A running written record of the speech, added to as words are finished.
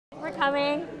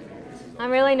coming. I'm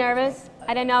really nervous.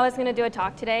 I didn't know I was going to do a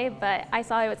talk today, but I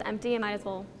saw it was empty and might as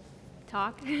well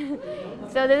talk.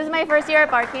 So this is my first year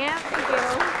at Barcamp. Thank you.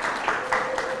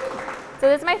 So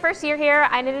this is my first year here.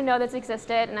 I didn't know this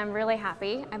existed, and I'm really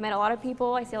happy. I met a lot of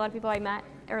people. I see a lot of people I met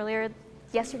earlier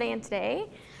yesterday and today.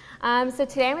 So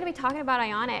today I'm going to be talking about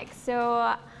Ionic.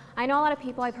 So I know a lot of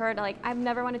people I've heard, like, I've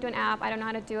never wanted to do an app. I don't know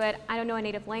how to do it. I don't know a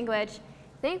native language.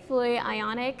 Thankfully,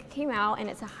 Ionic came out, and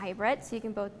it's a hybrid, so you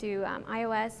can both do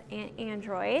iOS and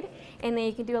Android, and then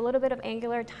you can do a little bit of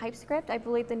Angular TypeScript. I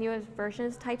believe the newest version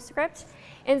is TypeScript.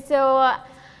 And so I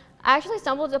actually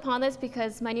stumbled upon this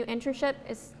because my new internship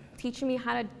is teaching me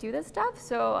how to do this stuff,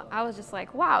 so I was just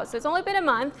like, wow. So it's only been a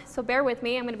month, so bear with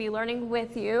me. I'm going to be learning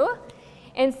with you.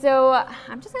 And so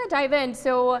I'm just going to dive in.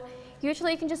 So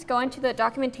usually you can just go into the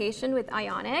documentation with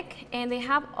Ionic, and they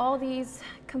have all these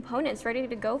components ready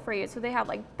to go for you. So they have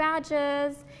like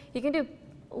badges. You can do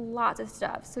lots of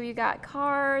stuff. So you got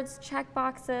cards,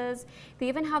 checkboxes. They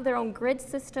even have their own grid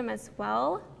system as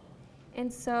well.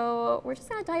 And so we're just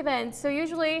going to dive in. So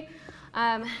usually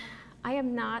I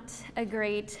am not a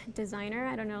great designer.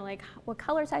 I don't know like what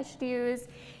colors I should use.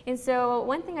 And so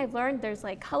one thing I've learned, there's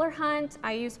like color hunt.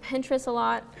 I use Pinterest a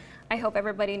lot. I hope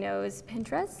everybody knows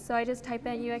Pinterest. So I just type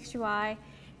in UX UI,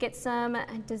 get some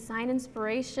design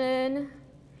inspiration,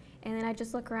 and then I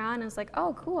just look around and I was like,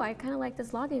 oh, cool, I kind of like this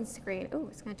login screen. Ooh,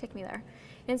 it's going to take me there.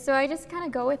 And so I just kind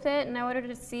of go with it, and I wanted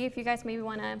to see if you guys maybe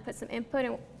want to put some input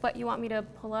in what you want me to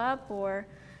pull up or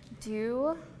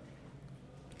do.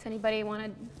 Does anybody want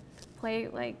to play,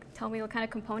 like, tell me what kind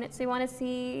of components they want to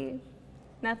see?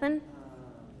 Nothing?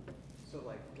 So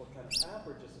like what kind of app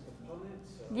or just a component?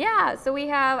 So Yeah, so we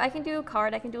have, I can do a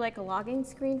card, I can do like a login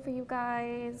screen for you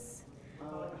guys. how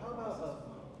about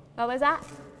What was that?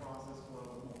 Process flow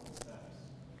with multiple steps.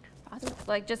 Process,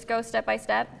 like just go step by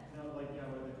step? You know, like, yeah,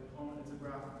 where the component, it's a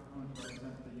graphic component to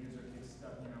represent the user takes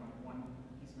step, you know, one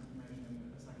piece of information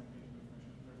and a second piece of information,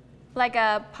 a third piece. Like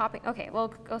a popping, okay,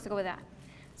 we'll also go with that.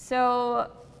 So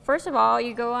first of all,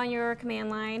 you go on your command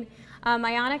line.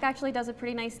 Ionic actually does a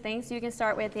pretty nice thing. So you can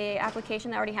start with an application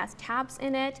that already has tabs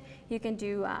in it. You can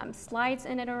do slides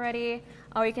in it already,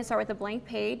 or you can start with a blank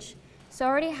page. So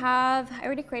I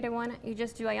already created one. You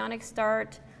just do Ionic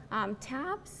start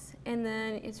tabs, and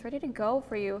then it's ready to go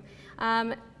for you.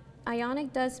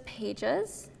 Ionic does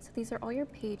pages. So these are all your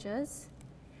pages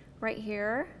right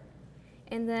here.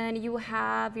 And then you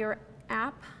have your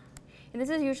app. And this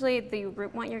is usually the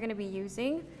root one you're going to be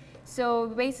using. So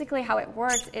basically how it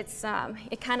works, it's,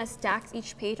 it kind of stacks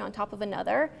each page on top of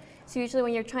another. So usually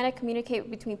when you're trying to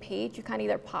communicate between page, you kind of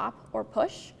either pop or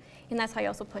push. And that's how you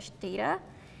also push data.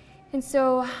 And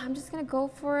so I'm just going to go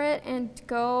for it and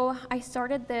go. I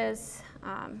started this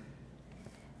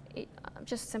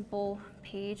just simple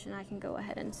page, and I can go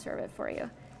ahead and serve it for you.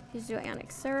 Just do Ionic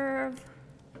serve.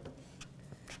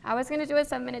 I was going to do a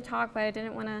 7-minute talk, but I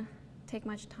didn't want to take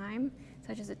much time.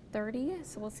 So I just did 30.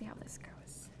 So we'll see how this goes.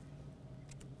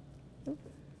 Oop.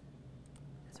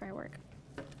 That's where I work.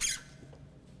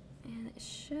 And it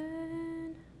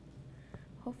should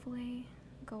hopefully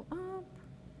go up.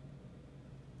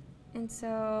 And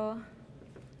so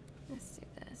let's do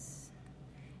this.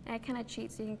 And I kind of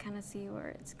cheat so you can kind of see where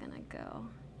it's going to go.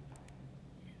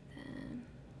 And then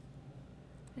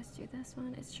let's do this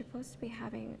one. It's supposed to be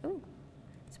having, ooh,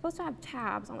 it's supposed to have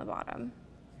tabs on the bottom.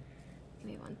 Give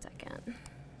me 1 second.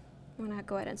 I'm going to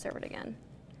go ahead and serve it again.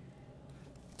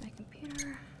 My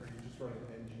computer. Are you just running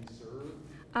ng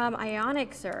serve?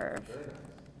 Ionic serve. Very nice.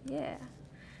 Yeah.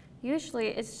 Usually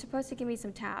it's supposed to give me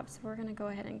some tabs. We're going to go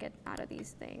ahead and get out of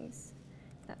these things.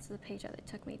 That's the page that it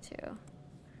took me to.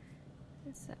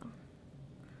 And so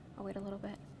I'll wait a little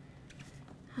bit.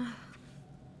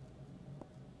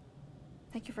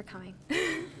 Thank you for coming.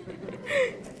 I'm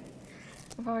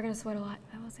probably going to sweat a lot,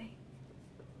 I will say.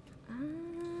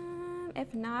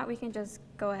 If not, we can just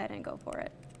go ahead and go for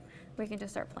it. We can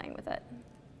just start playing with it.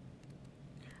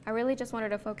 I really just wanted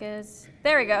to focus.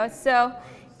 There we go. So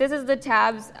this is the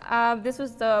tabs. This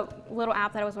was the little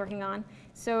app that I was working on.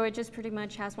 So it just pretty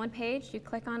much has one page. You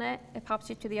click on it. It pops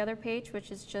you to the other page,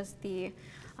 which is just the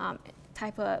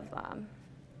type of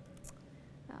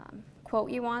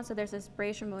quote you want. So there's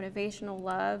inspiration, motivational,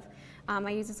 love.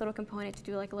 I use this little component to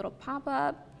do like a little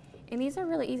pop-up. And these are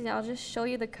really easy. I'll just show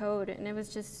you the code. And it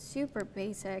was just super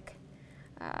basic.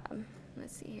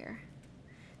 Let's see here.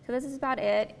 So this is about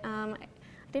it. I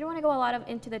didn't want to go a lot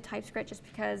into the TypeScript just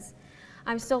because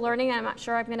I'm still learning and I'm not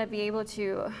sure I'm going to be able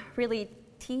to really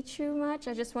teach you much.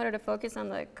 I just wanted to focus on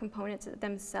the components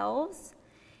themselves.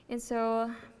 And so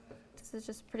this is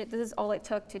just this is all it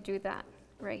took to do that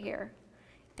right here.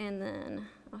 And then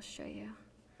I'll show you.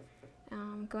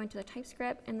 going to the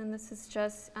TypeScript, and then this is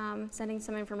just sending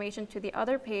some information to the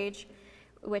other page,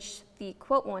 which the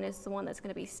quote one is the one that's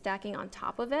going to be stacking on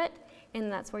top of it,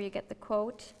 and that's where you get the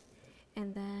quote,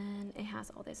 and then it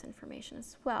has all this information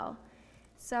as well.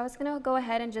 So I was going to go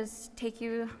ahead and just take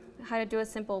you how to do a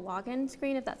simple login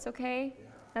screen, if that's okay.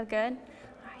 That good?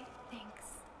 All right, thanks.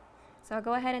 So I'll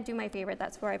go ahead and do my favorite.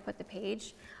 That's where I put the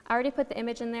page. I already put the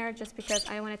image in there just because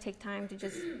I don't want to take time to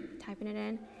just typing it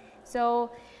in.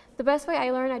 So the best way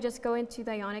I learned, I just go into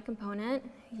the Ionic component,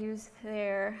 use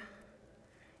their,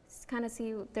 kind of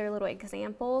see their little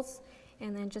examples,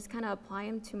 and then just kind of apply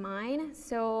them to mine.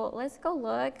 So let's go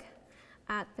look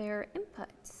at their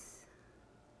inputs.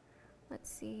 Let's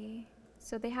see.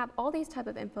 So they have all these type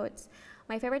of inputs.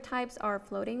 My favorite types are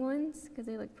floating ones because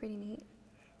they look pretty neat.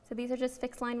 So these are just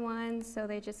fixed line ones, so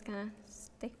they just kind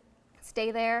of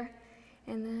stay there.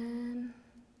 And then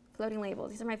floating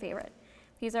labels. These are my favorite.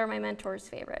 These are my mentor's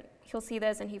favorite. He'll see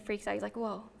this and he freaks out. He's like,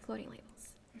 whoa, floating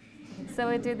labels. So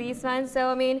we do these ones. So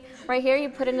I mean, right here you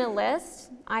put in a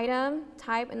list, item,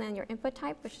 type, and then your input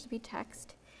type, which should be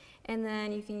text. And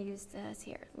then you can use this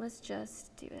here. Let's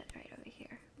just do it right over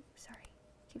here. Sorry,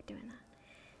 keep doing that.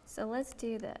 So let's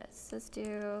do this. Let's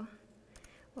do,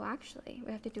 well actually,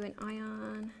 we have to do an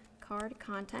Ion card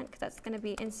content because that's going to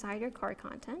be inside your card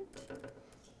content.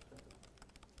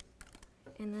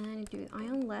 And then do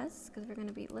Ion list because we're going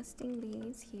to be listing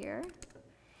these here.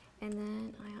 And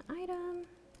then Ion item.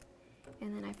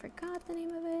 And then I forgot the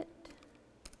name of it.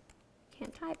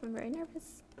 Can't type, I'm very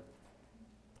nervous.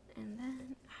 And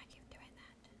then I keep doing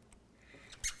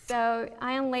that. So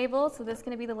Ion label, so this is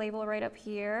going to be the label right up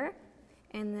here.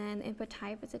 And then input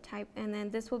type is a type. And then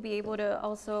this will be able to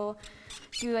also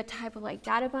do a type of like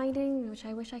data binding, which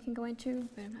I wish I can go into,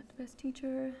 but I'm not the best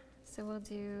teacher. So we'll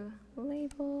do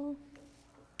label.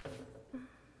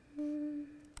 Ion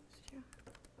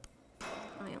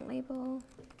label.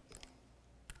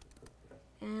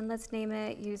 And let's name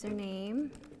it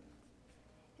username.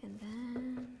 And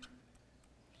then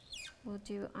we'll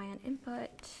do Ion input.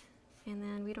 And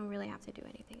then we don't really have to do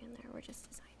anything in there. We're just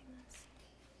designing this.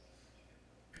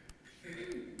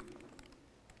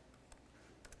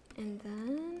 And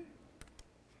then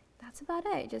that's about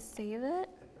it. Just save it.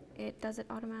 It does it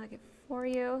automatically for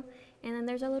you. And then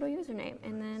there's a little username.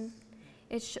 And then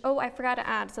it's, oh, I forgot to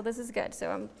add. So this is good.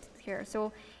 So I'm here.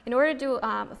 So in order to do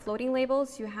floating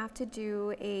labels, you have to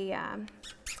do a,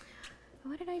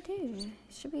 what did I do?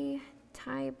 It should be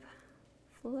type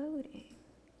floating.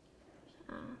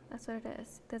 That's what it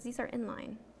is, because these are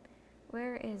inline.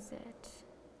 Where is it?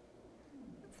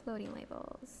 Floating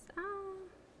labels.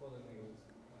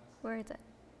 Where is it?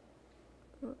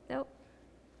 Nope.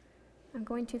 I'm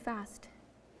going too fast.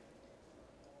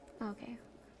 Okay.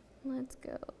 Let's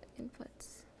go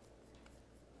inputs.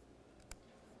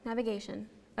 Navigation.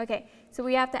 Okay, so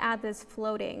we have to add this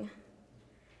floating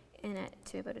in it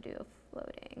to be able to do a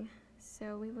floating.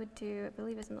 So we would do, I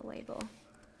believe it's in the label,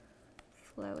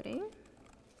 floating.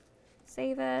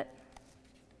 Save it,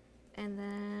 and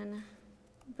then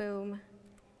boom,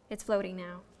 it's floating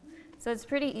now. So it's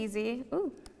pretty easy.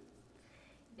 Ooh.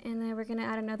 And then we're gonna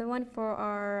add another one for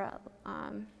our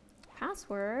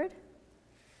password.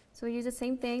 So we use the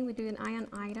same thing. We do an Ion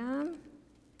item,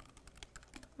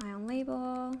 Ion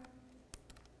label,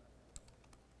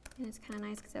 and it's kind of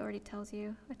nice because it already tells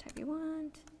you what type you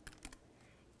want.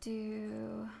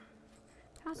 Do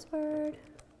password.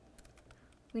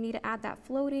 We need to add that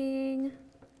floating.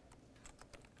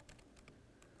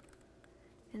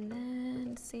 And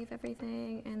then save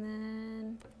everything, and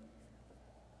then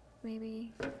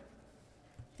maybe, I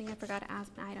think I forgot to add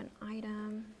an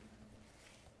item.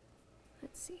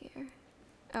 Let's see here.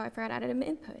 Oh, I forgot to add an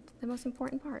input, the most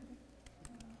important part.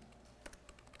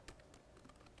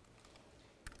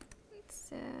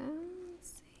 So,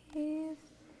 save.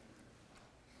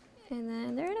 And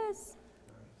then there it is.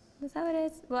 That's how it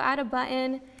is. We'll add a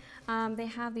button. They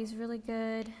have these really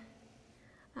good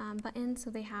buttons,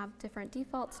 so they have different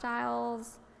default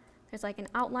styles. There's like an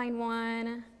outline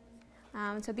one.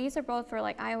 So these are both for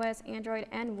like iOS, Android,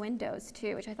 and Windows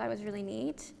too, which I thought was really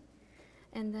neat.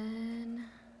 And then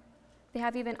they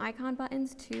have even icon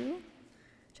buttons too,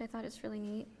 which I thought is really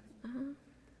neat.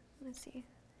 Let's see.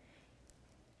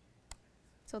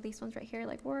 So these ones right here,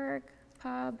 like work,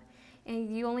 pub,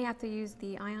 and you only have to use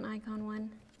the Ion icon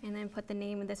one, and then put the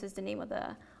name, and this is the name of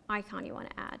the icon you want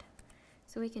to add.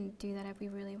 So we can do that if we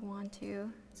really want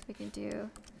to. So we can do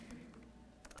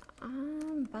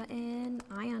button,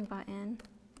 Ion button,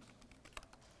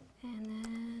 and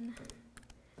then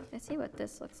let's see what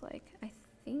this looks like. I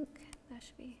think that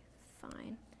should be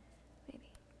fine, maybe.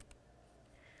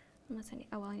 Unless I need,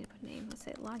 oh well, I need to put a name. Let's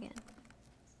say login.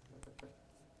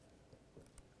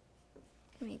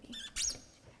 maybe.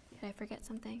 Did I forget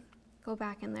something? Go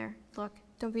back in there. Look.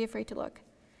 Don't be afraid to look.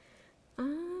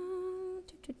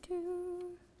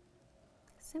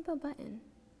 Simple button.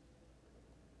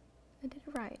 I did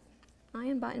it right.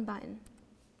 Ion button.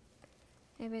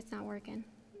 Maybe it's not working.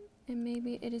 And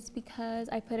maybe it is because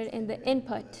I put it in the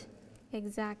input.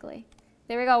 Exactly.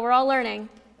 There we go. We're all learning.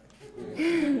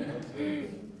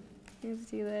 Let's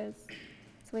do this.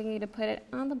 So we need to put it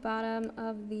on the bottom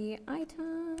of the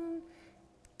item.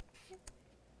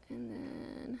 And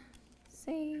then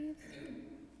save.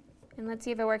 And let's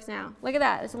see if it works now. Look at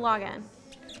that. It's a login.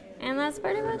 And that's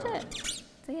pretty much it.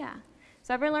 So yeah.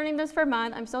 So I've been learning this for a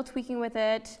month. I'm still tweaking with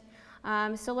it.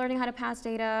 Still learning how to pass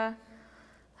data.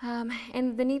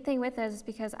 And the neat thing with this is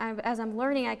because as I'm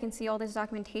learning, I can see all this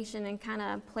documentation and kind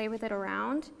of play with it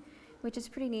around, which is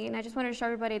pretty neat. And I just wanted to show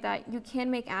everybody that you can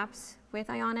make apps with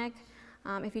Ionic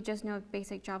if you just know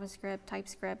basic JavaScript,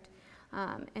 TypeScript.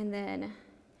 And then,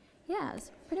 yeah,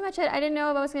 that's pretty much it. I didn't know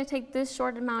if I was going to take this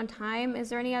short amount of time. Is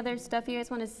there any other stuff you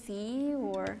guys want to see?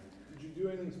 Or? Did you do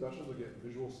anything special to get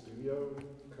Visual Studio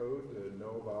code to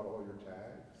know about all your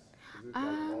tags? It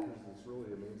offers this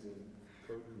really amazing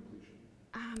code completion.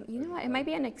 You know what? It might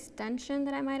be an extension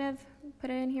that I might have put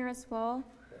it in here as well.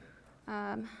 Okay.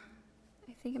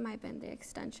 I think it might have been the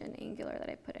extension Angular that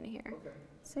I put in here. Okay.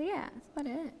 So yeah, that's about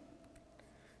it.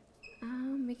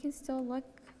 We can still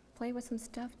play with some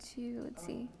stuff too. Let's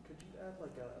see. Could you add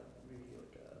maybe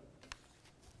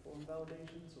a form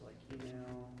validation, so like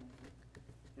email,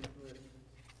 input,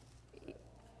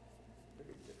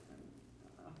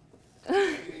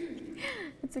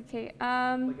 It's okay.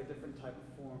 like a different type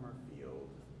of form or field?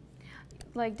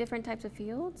 Like different types of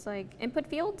fields, like input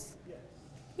fields? Yes.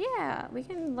 Yeah, we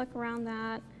can look around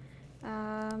that.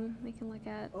 We can look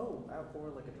at Oh, or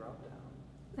like a drop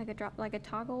down. like a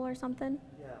toggle or something.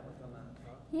 Yeah, like on that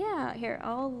top. Yeah, here,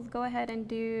 I'll go ahead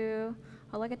and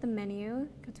I'll look at the menu,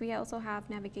 because we also have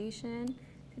navigation.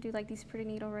 Could do like these pretty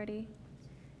neat already.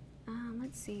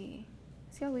 Let's see.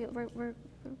 See how we're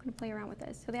gonna play around with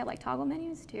this. So they have like toggle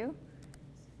menus too.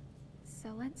 So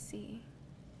let's see.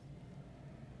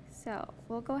 So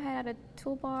we'll go ahead at a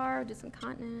toolbar, do some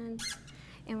continents,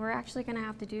 and we're actually gonna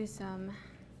have to do some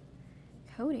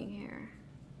coding here.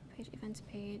 Page events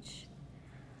page.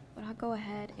 But I'll go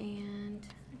ahead and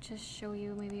just show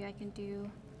you. Maybe I can do,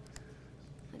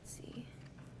 let's see.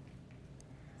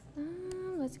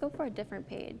 Let's go for a different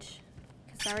page,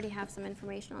 because I already have some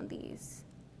information on these.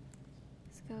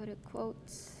 Let's go to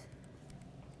quotes.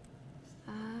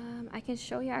 I can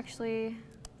show you actually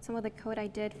some of the code I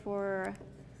did for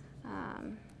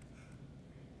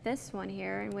this one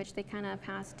here, in which they kind of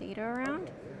pass data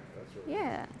around.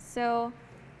 Yeah, so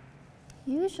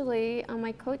usually on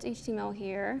my quotes HTML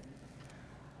here,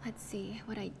 let's see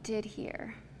what I did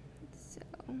here.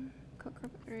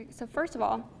 So first of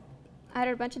all, I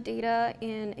added a bunch of data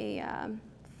in a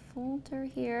folder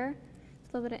here.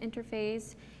 It's a little bit of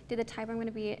interface. Did the type I'm going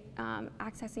to be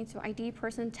accessing, so ID,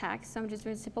 person, text. So I'm just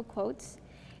doing simple quotes.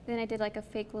 Then I did like a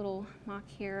fake little mock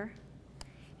here,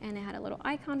 and I had a little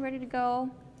icon ready to go.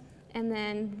 And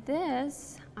then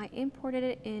this, I imported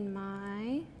it in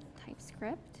my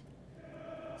TypeScript.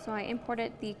 So I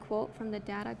imported the quote from the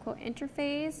data quote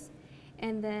interface,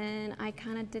 and then I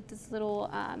kind of did this little,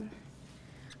 I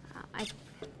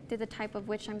did the type of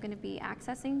which I'm going to be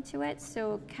accessing to it.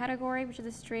 So category, which is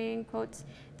a string, quotes,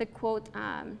 the quote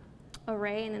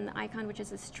array, and then the icon, which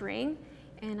is a string.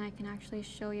 And I can actually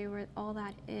show you where all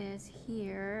that is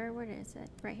here. Where is it?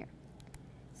 Right here.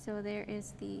 So there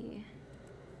is the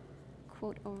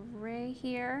quote array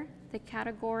here, the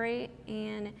category,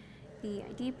 and the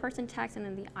ID, person, text, and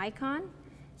then the icon.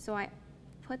 So I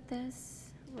put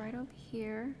this right over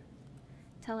here,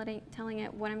 telling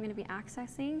it what I'm going to be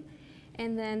accessing.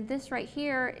 And then this right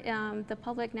here, the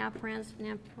public nav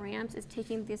params is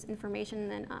taking this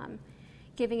information and then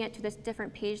giving it to this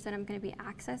different page that I'm going to be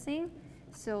accessing.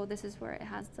 So this is where it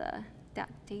has that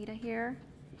data here.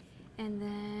 And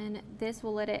then this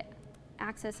will let it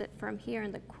access it from here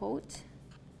in the quote.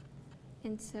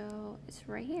 And so it's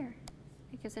right here.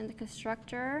 It goes in the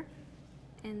constructor,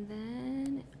 and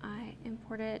then I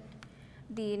imported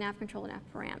the nav control and nav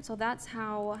param. So that's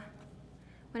how,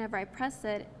 whenever I press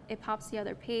it, it pops the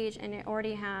other page, and it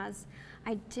already has,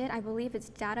 I believe it's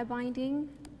data binding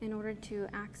in order to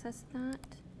access that,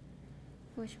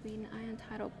 which would be an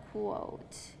untitled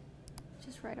quote,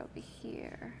 just right over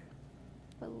here.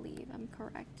 I believe I'm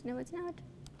correct. No, it's not.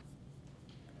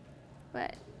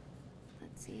 But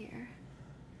let's see here.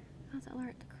 How's that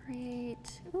alert to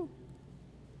create? Ooh.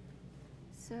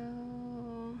 So,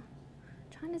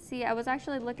 trying to see, I was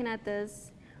actually looking at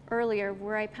this earlier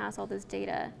where I pass all this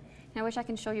data. And I wish I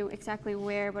can show you exactly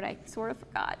where, but I sort of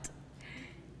forgot.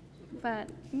 But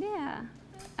yeah,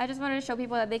 I just wanted to show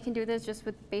people that they can do this just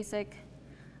with basic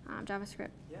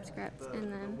JavaScript scripts.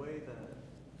 And then, the way that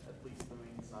at least the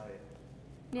main site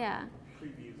yeah.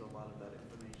 previews a lot of that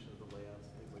information, the layouts,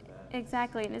 things like that.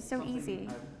 Exactly, and it's so Something easy.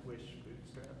 I wish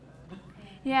Bootstrap had.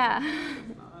 Yeah.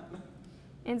 It's not.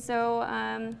 And so,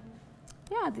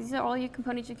 yeah, these are all your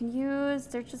components you can use.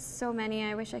 There's just so many.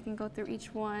 I wish I can go through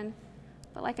each one.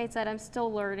 But like I said, I'm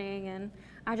still learning, and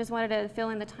I just wanted to fill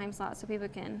in the time slot so people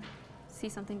can see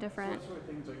something different. What sort of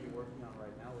things are you working on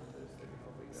right now with this that can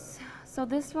help you guys? So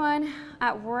this one,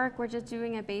 at work, we're just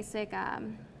doing a basic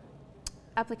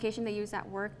application they use at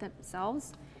work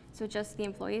themselves. So just the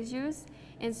employees use.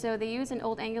 And so they use an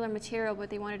old Angular material, but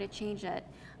they wanted to change it.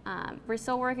 We're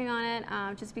still working on it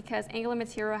just because Angular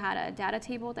material had a data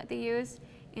table that they used,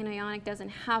 and Ionic doesn't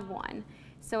have one.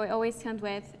 So it always comes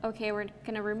with, okay, we're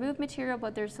going to remove material,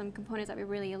 but there's some components that we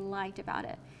really liked about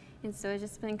it. And so it's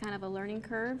just been kind of a learning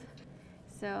curve.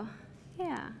 So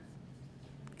yeah.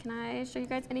 Can I show you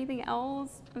guys anything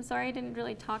else? I'm sorry I didn't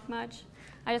really talk much.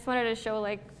 I just wanted to show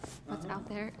like what's out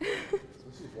there.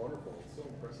 This is wonderful. It's so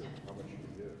impressive how much you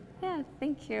can do. Yeah,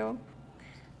 thank you.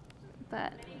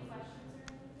 But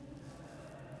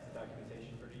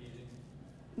Documentation pretty easy?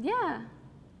 yeah.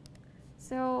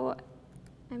 So,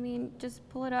 I mean, just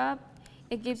pull it up.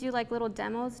 It gives you like little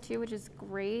demos too, which is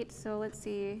great. So let's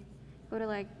see. Go to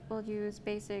like, we'll use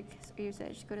basic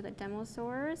usage. Go to the demo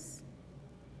source.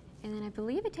 And then I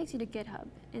believe it takes you to GitHub.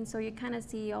 And so you kind of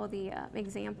see all the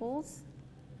examples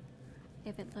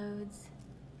if it loads.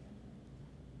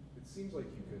 It seems like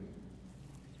you can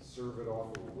serve it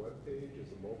off of a web page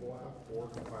as a mobile app or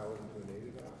compile it into a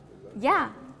native app. Is that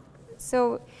Yeah.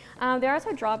 So there are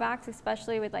some drawbacks,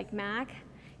 especially with like Mac,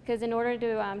 because in order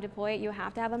to deploy it, you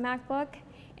have to have a MacBook.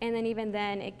 And then even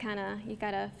then, it kind of, you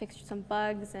gotta fix some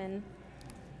bugs, and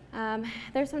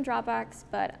there's some drawbacks,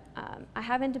 but I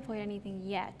haven't deployed anything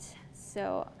yet.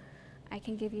 So I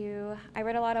can give you, I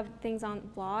read a lot of things on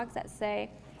blogs that say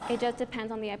it just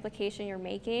depends on the application you're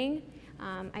making.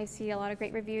 I see a lot of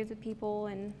great reviews with people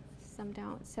and some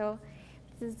don't. So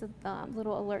this is a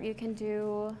little alert you can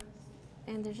do,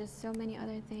 and there's just so many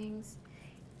other things,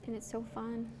 and it's so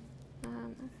fun.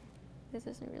 This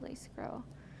doesn't really scroll.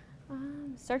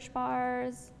 Search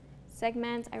bars,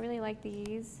 segments, I really like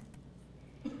these.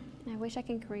 And I wish I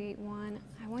can create one.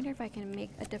 I wonder if I can make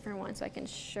a different one so I can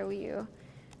show you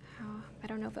how. I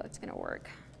don't know if it's gonna work.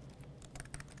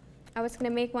 I was gonna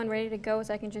make one ready to go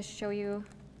so I can just show you.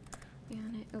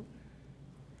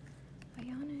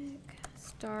 Ionic,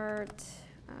 start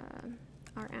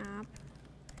our app,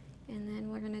 and then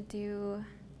we're gonna do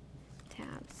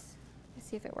tabs. Let's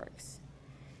see if it works.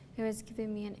 It was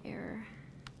giving me an error.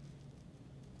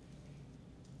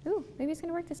 Ooh, maybe it's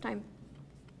gonna work this time.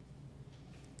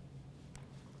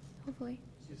 Hopefully.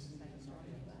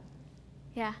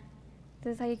 Yeah,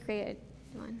 this is how you create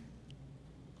one.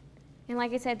 And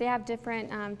like I said, they have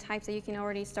different types that you can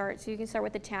already start. So you can start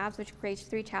with the tabs, which creates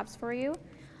 3 tabs for you.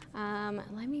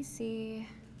 Let me see.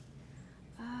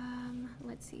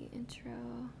 Let's see, intro.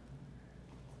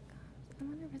 I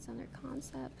wonder if it's under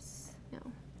concepts. No.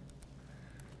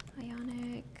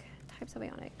 Ionic, types of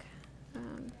Ionic.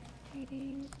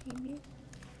 Creating, maybe.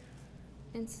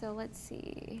 And so let's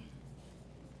see.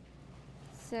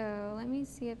 So let me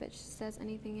see if it says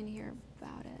anything in here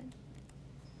about it.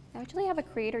 I actually have a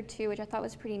creator too, which I thought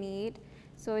was pretty neat.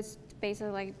 So it's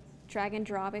basically like drag and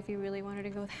drop if you really wanted to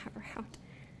go that route.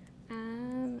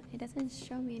 It doesn't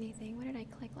show me anything. What did I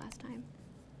click last time?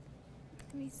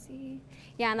 Let me see.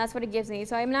 Yeah, and that's what it gives me.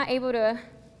 So I'm not able to,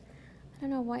 I don't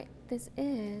know what this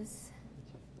is.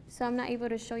 So I'm not able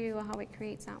to show you how it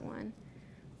creates that one.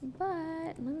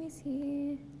 But let me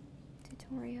see,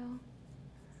 tutorial.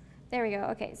 There we go.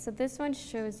 Okay, so this one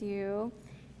shows you,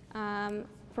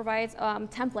 provides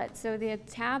templates. So the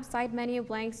tab, side menu,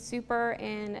 blank, super,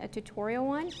 and a tutorial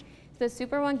one. So the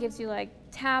super one gives you like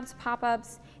tabs,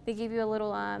 pop-ups. They give you a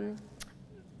little,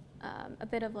 a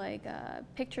bit of like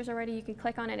pictures already. You can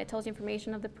click on it. It tells you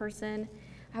information of the person.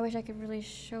 I wish I could really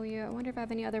show you. I wonder if I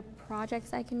have any other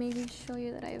projects I can maybe show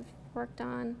you that I've worked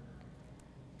on,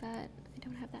 but I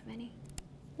don't have that many.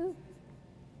 Ooh.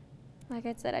 Like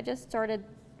I said, I just started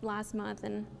last month,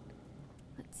 and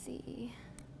let's see.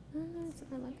 Let's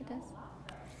look at this.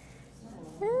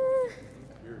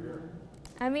 You're here.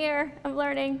 I'm here. I'm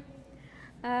learning.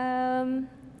 And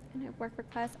a work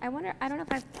request. I wonder. I don't know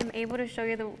if I'm able to show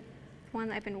you the one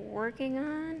that I've been working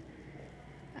on.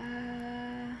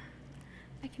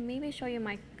 I can maybe show you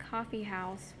my coffee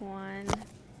house one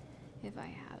if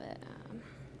I have it.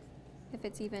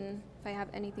 if I have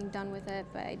anything done with it,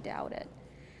 but I doubt it.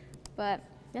 But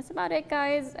that's about it,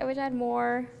 guys. I wish I had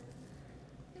more,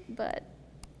 but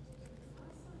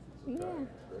yeah.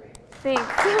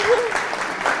 Thanks.